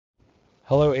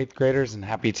Hello 8th graders and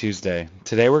happy Tuesday.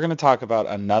 Today we're going to talk about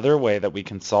another way that we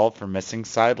can solve for missing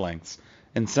side lengths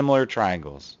in similar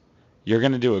triangles. You're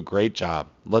going to do a great job.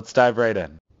 Let's dive right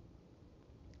in.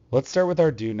 Let's start with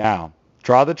our do now.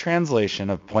 Draw the translation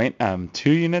of point M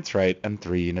 2 units right and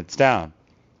 3 units down.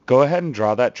 Go ahead and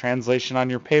draw that translation on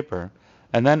your paper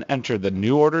and then enter the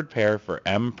new ordered pair for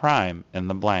M prime in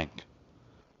the blank.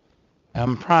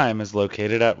 M prime is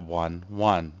located at 1,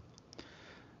 1.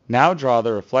 Now draw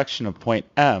the reflection of point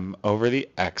M over the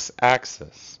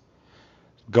x-axis.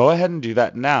 Go ahead and do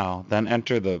that now, then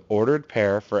enter the ordered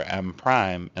pair for M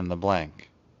prime in the blank.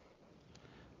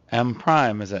 M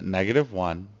prime is at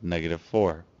 -1,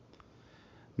 -4.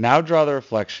 Now draw the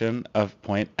reflection of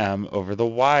point M over the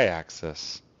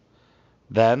y-axis.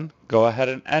 Then go ahead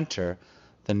and enter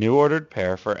the new ordered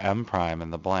pair for M prime in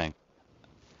the blank.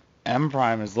 M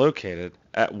prime is located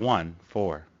at 1,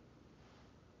 4.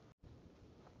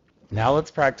 Now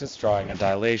let's practice drawing a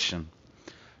dilation.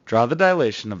 Draw the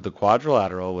dilation of the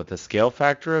quadrilateral with a scale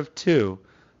factor of 2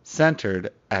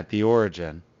 centered at the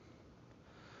origin.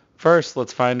 First,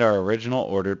 let's find our original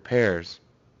ordered pairs.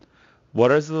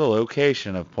 What is the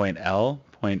location of point L,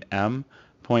 point M,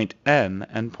 point N,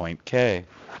 and point K?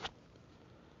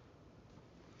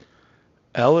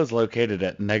 L is located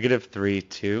at -3,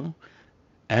 2.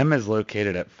 M is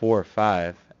located at 4,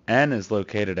 5. N is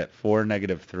located at 4,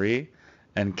 -3.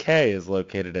 And K is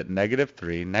located at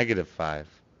 -3, -5.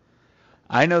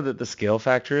 I know that the scale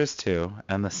factor is 2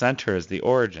 and the center is the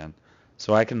origin,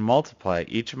 so I can multiply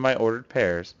each of my ordered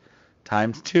pairs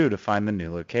times 2 to find the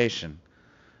new location.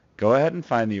 Go ahead and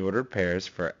find the ordered pairs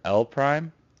for L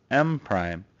prime, M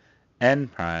prime, N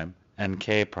prime, and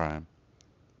K prime.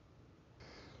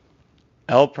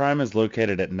 L prime is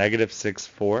located at -6,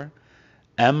 4.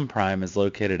 M prime is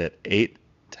located at 8,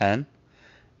 10.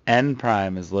 N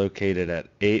prime is located at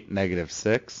 8,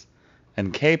 -6.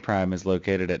 And K prime is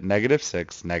located at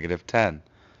 -6, -10.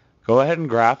 Go ahead and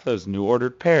graph those new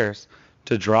ordered pairs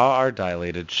to draw our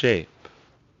dilated shape.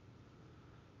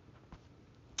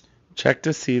 Check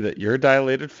to see that your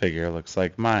dilated figure looks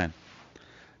like mine.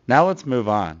 Now let's move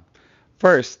on.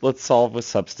 First, let's solve with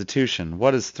substitution.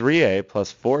 What is 3a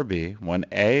plus 4b when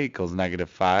a equals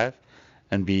 -5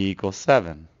 and b equals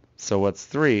 7? So what's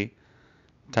 3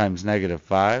 times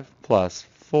 -5 plus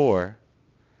 4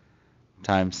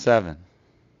 times 7?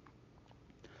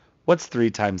 What's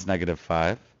 3 times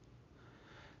 -5?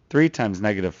 3 times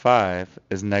 -5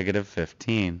 is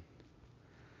 -15.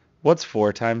 What's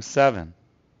 4 times 7?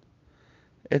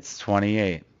 It's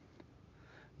 28.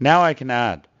 Now I can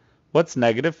add. What's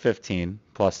 -15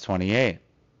 plus 28?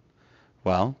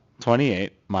 Well,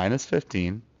 28 minus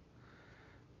 15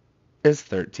 is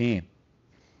 13.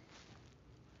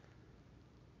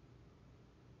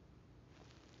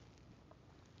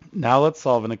 Now let's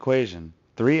solve an equation.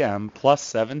 3m plus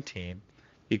 17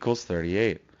 equals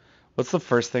 38. What's the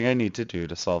first thing I need to do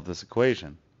to solve this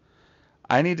equation?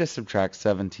 I need to subtract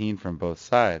 17 from both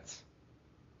sides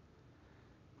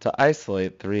to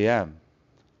isolate 3m.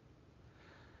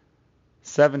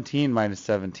 17 minus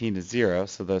 17 is 0,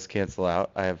 so those cancel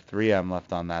out. I have 3m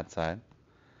left on that side.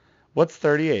 What's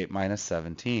 38 minus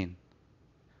 17?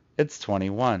 It's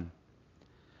 21.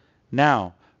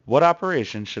 Now, what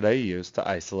operation should I use to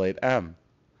isolate m?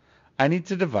 I need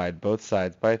to divide both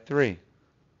sides by 3.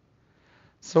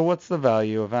 So what's the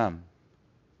value of m?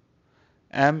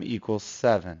 M equals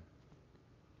 7.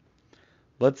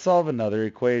 Let's solve another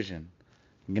equation.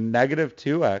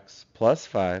 -2x plus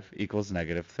 5 equals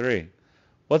 -3.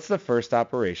 What's the first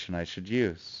operation I should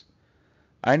use?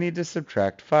 I need to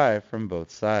subtract 5 from both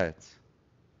sides.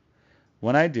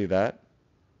 When I do that,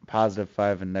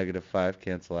 +5 and -5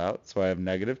 cancel out, so I have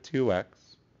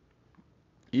 -2x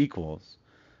equals,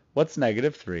 what's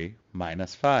 -3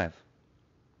 minus 5?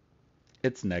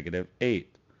 It's -8.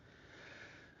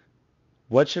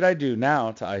 What should I do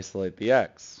now to isolate the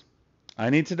x? I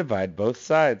need to divide both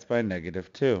sides by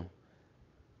 -2.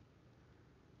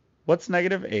 What's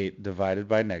 -8 divided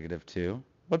by -2?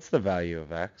 What's the value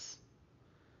of x?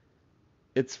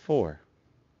 It's 4.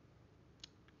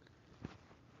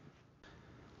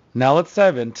 Now let's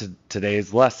dive into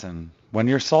today's lesson. When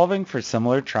you're solving for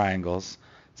similar triangles,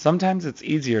 sometimes it's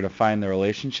easier to find the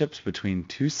relationships between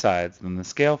two sides than the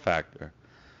scale factor.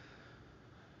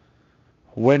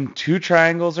 When two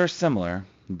triangles are similar,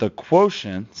 the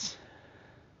quotients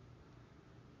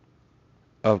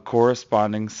of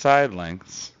corresponding side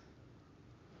lengths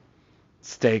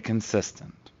stay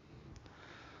consistent.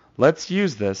 Let's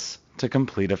use this to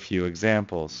complete a few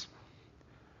examples.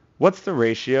 What's the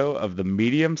ratio of the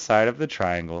medium side of the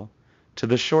triangle to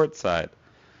the short side?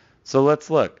 So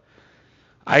let's look.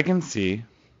 I can see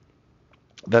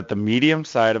that the medium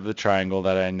side of the triangle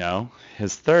that I know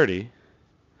is 30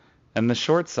 and the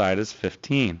short side is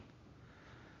 15.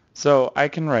 So I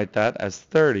can write that as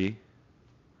 30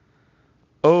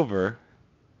 over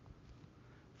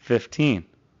 15.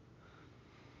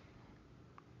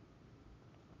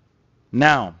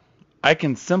 Now, I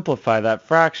can simplify that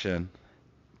fraction,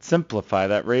 simplify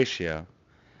that ratio.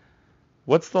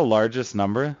 What's the largest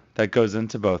number that goes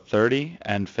into both 30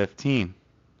 and 15?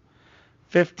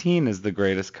 15 is the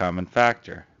greatest common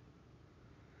factor.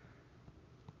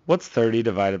 What's 30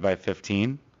 divided by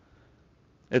 15?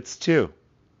 It's 2.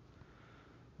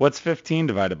 What's 15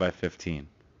 divided by 15?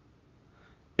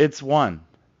 It's 1.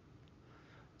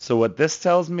 So what this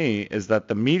tells me is that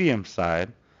the medium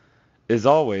side is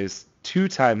always 2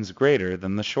 times greater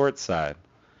than the short side.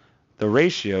 The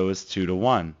ratio is 2 to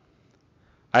 1.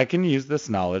 I can use this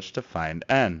knowledge to find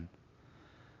n.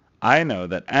 I know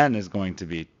that n is going to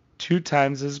be 2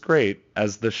 times as great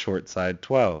as the short side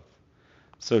 12.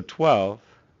 So 12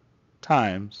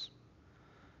 times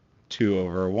 2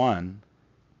 over 1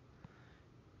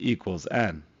 equals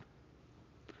n.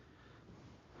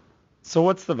 So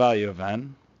what's the value of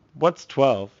n? What's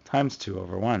 12 times 2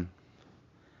 over 1?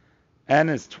 N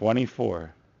is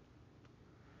 24.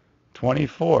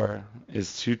 24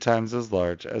 is 2 times as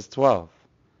large as 12.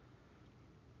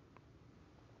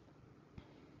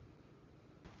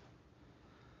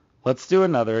 Let's do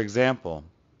another example.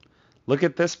 Look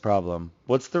at this problem.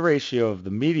 What's the ratio of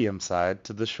the medium side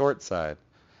to the short side?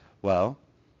 Well,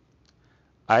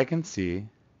 I can see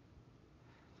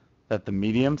that the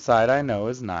medium side I know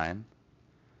is 9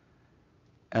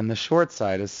 and the short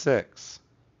side is 6.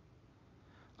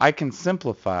 I can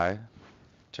simplify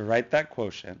to write that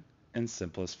quotient in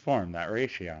simplest form, that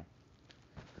ratio.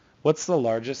 What's the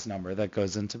largest number that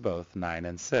goes into both 9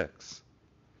 and 6?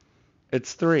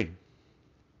 It's 3.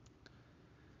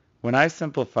 When I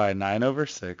simplify 9 over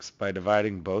 6 by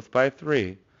dividing both by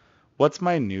 3, what's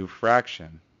my new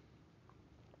fraction?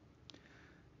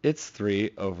 It's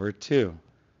 3 over 2.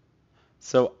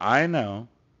 So I know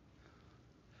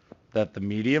that the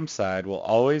medium side will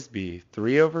always be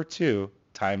 3 over 2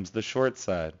 times the short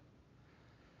side.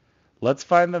 Let's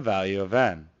find the value of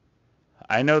n.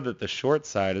 I know that the short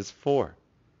side is 4,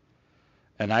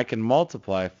 and I can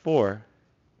multiply 4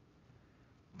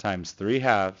 times 3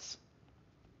 halves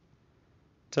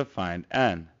to find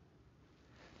n.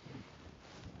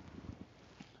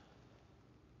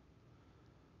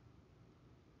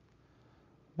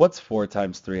 What's 4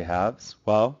 times 3 halves?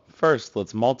 Well, first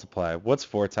let's multiply. What's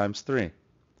 4 times 3?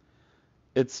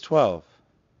 It's 12.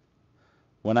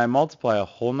 When I multiply a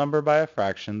whole number by a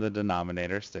fraction, the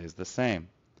denominator stays the same.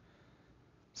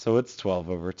 So it's 12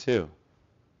 over 2.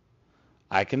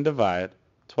 I can divide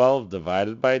 12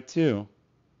 divided by 2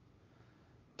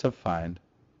 to find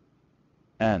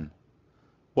n.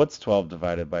 What's 12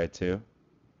 divided by 2?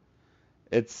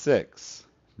 It's 6.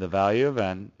 The value of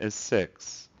n is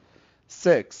 6.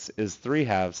 6 is 3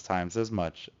 halves times as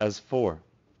much as 4.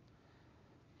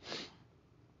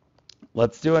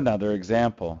 Let's do another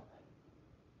example.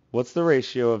 What's the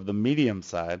ratio of the medium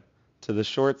side to the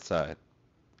short side?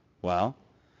 Well,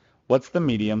 what's the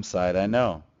medium side I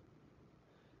know?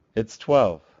 It's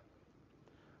 12.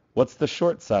 What's the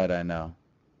short side I know?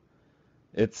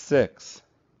 It's 6.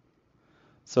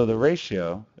 So the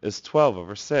ratio is 12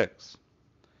 over 6.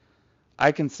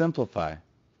 I can simplify.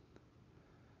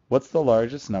 What's the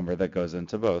largest number that goes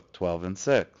into both 12 and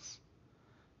 6?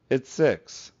 It's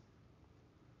 6.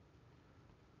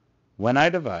 When I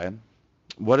divide,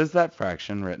 what is that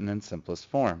fraction written in simplest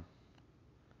form?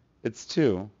 It's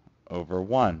 2 over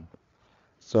 1.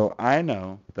 So I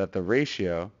know that the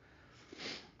ratio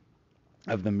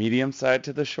of the medium side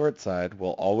to the short side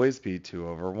will always be 2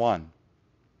 over 1.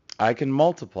 I can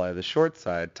multiply the short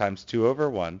side times 2 over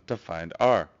 1 to find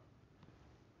r.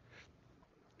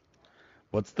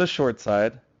 What's the short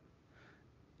side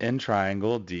in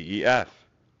triangle DEF?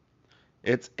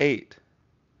 It's 8.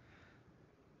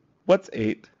 What's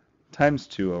 8 times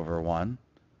 2 over 1?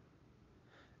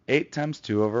 8 times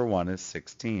 2 over 1 is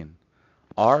 16.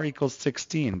 R equals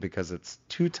 16 because it's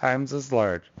 2 times as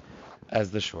large as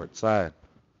the short side.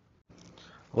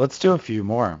 Let's do a few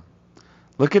more.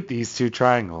 Look at these two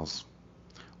triangles.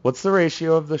 What's the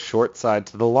ratio of the short side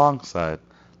to the long side?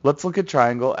 Let's look at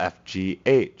triangle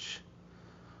FGH.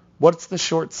 What's the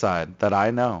short side that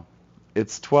I know?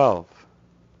 It's 12.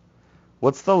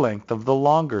 What's the length of the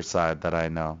longer side that I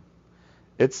know?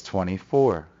 It's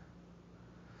 24.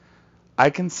 I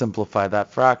can simplify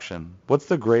that fraction. What's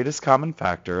the greatest common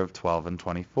factor of 12 and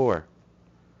 24?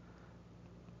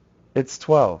 It's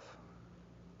 12.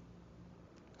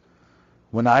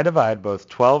 When I divide both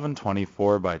 12 and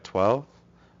 24 by 12,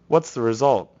 what's the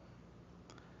result?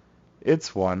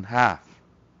 It's 1/2.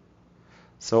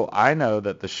 So I know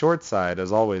that the short side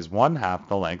is always 1/2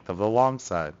 the length of the long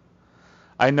side.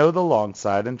 I know the long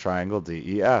side in triangle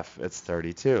DEF. It's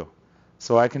 32.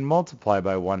 So I can multiply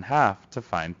by 1/2 to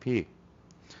find P.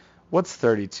 What's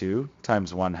 32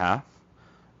 times 1/2?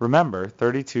 Remember,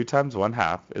 32 times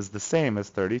 1/2 is the same as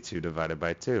 32 divided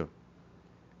by 2.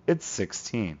 It's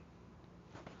 16.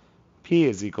 P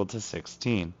is equal to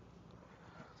 16.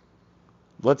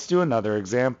 Let's do another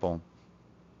example.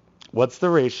 What's the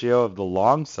ratio of the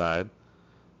long side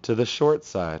to the short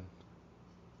side?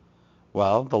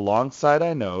 Well, the long side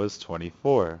I know is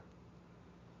 24.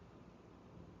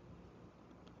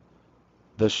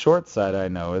 The short side I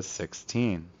know is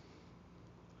 16.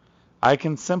 I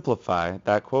can simplify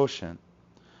that quotient.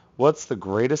 What's the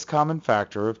greatest common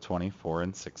factor of 24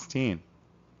 and 16?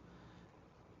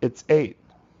 It's 8.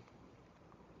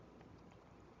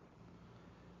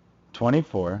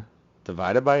 24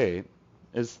 divided by 8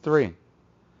 is 3.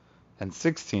 And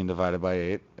 16 divided by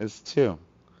 8 is 2.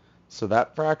 So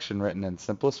that fraction written in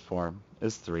simplest form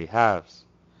is 3/2.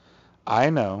 I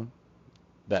know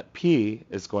that P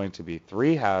is going to be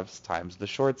 3/2 times the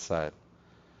short side,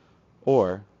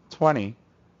 or 20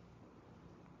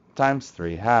 times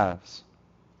 3/2.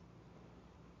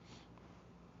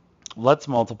 Let's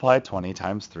multiply 20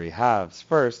 times 3/2.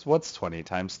 First, what's 20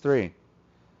 times 3?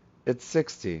 It's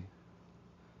 60,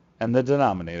 and the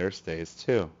denominator stays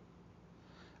 2.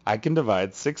 I can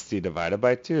divide 60 divided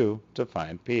by 2 to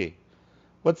find P.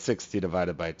 What's 60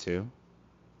 divided by 2?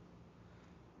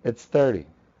 It's 30.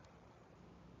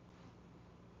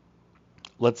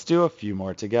 Let's do a few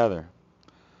more together.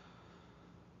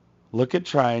 Look at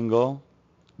triangle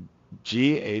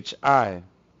GHI.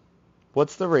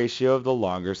 What's the ratio of the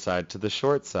longer side to the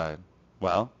short side?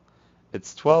 Well,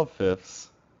 it's 12/5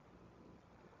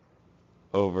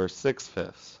 over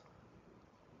 6/5,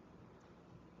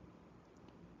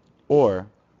 or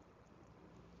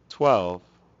 12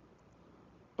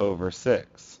 over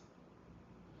 6.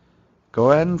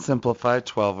 Go ahead and simplify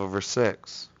 12 over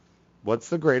 6. What's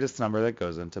the greatest number that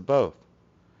goes into both?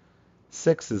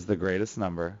 6 is the greatest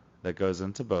number that goes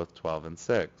into both 12 and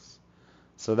 6.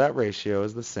 So that ratio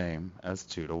is the same as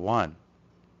 2 to 1.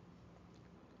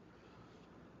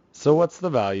 So what's the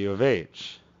value of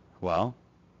h? Well,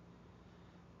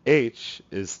 h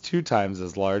is 2 times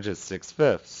as large as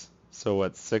 6/5. So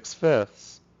what's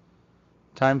 6/5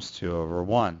 times 2 over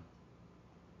 1?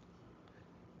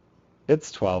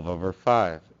 It's 12 over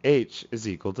 5. H is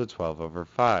equal to 12 over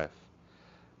 5.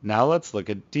 Now let's look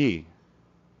at D.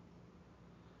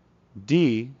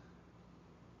 D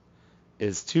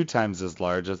is 2 times as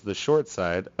large as the short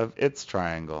side of its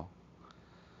triangle.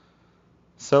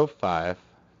 So 5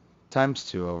 times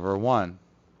 2 over 1.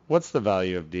 What's the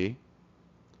value of D?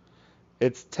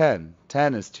 It's 10.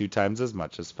 10 is 2 times as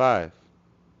much as 5.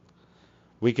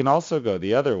 We can also go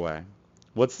the other way.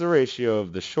 What's the ratio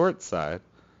of the short side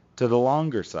to the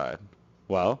longer side?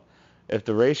 Well, if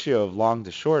the ratio of long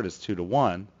to short is 2 to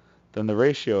 1, then the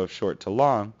ratio of short to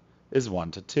long is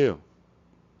 1 to 2.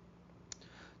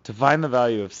 To find the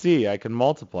value of C, I can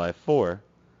multiply 4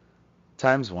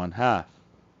 times 1/2.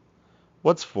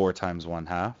 What's 4 times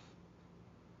 1/2?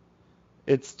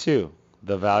 It's 2.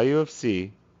 The value of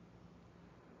C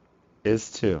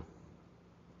is 2.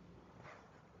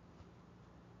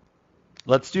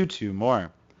 Let's do 2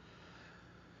 more.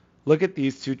 Look at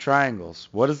these 2 triangles.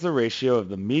 What is the ratio of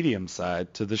the medium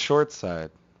side to the short side?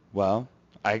 Well,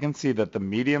 I can see that the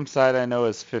medium side I know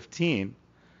is 15,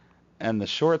 and the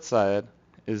short side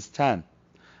is 10.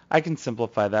 I can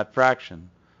simplify that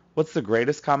fraction. What's the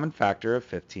greatest common factor of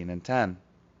 15 and 10?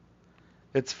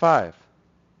 It's 5.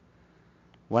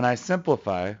 When I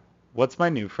simplify, what's my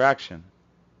new fraction?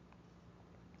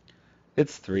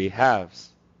 It's 3/2.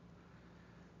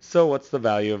 So what's the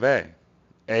value of A?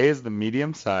 A is the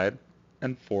medium side,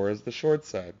 and 4 is the short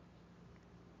side.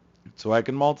 So I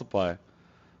can multiply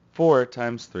 4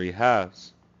 times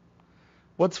 3/2.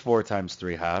 What's 4 times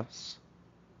 3/2?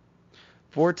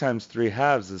 4 times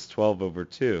 3/2 is 12 over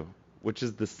 2, which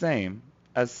is the same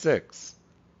as 6.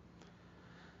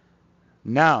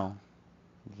 Now,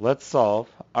 let's solve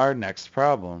our next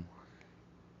problem.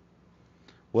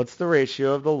 What's the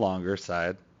ratio of the longer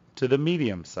side to the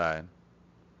medium side?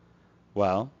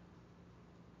 Well,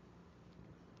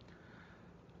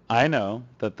 I know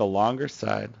that the longer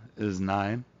side is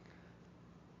 9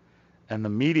 and the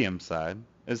medium side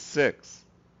is 6.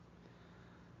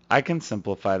 I can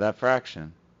simplify that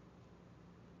fraction.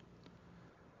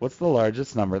 What's the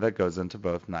largest number that goes into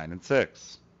both 9 and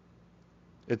 6?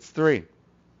 It's 3.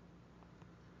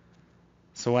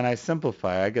 So when I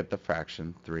simplify, I get the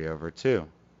fraction 3 over 2.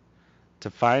 To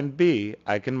find b,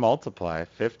 I can multiply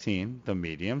 15, the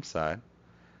medium side,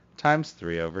 times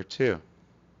 3 over 2.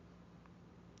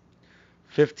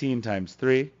 15 times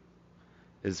 3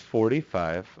 is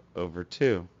 45 over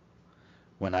 2.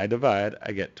 When I divide,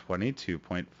 I get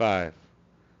 22.5.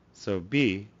 So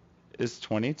b is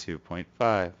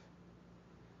 22.5.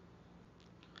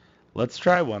 Let's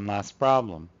try one last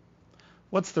problem.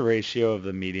 What's the ratio of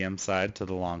the medium side to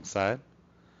the long side?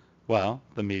 Well,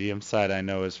 the medium side I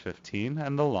know is 15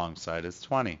 and the long side is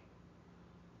 20.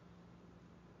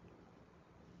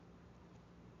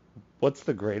 What's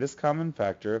the greatest common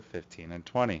factor of 15 and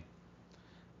 20?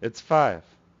 It's 5.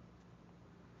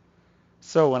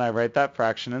 So when I write that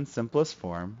fraction in simplest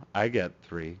form, I get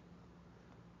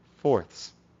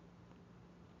 3/4.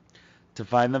 To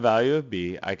find the value of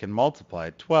b, I can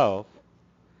multiply 12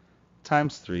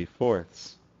 times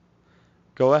 3/4.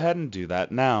 Go ahead and do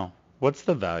that now. What's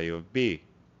the value of b?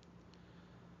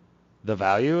 The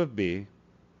value of b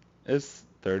is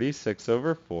 36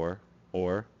 over 4,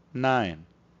 or 9.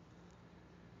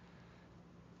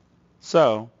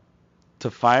 So, to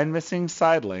find missing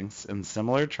side lengths in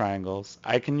similar triangles,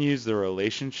 I can use the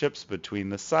relationships between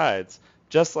the sides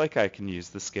just like I can use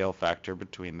the scale factor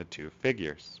between the two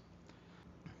figures.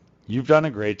 You've done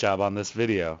a great job on this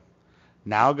video.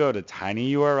 Now go to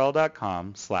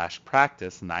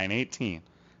tinyurl.com/practice918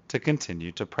 to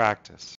continue to practice.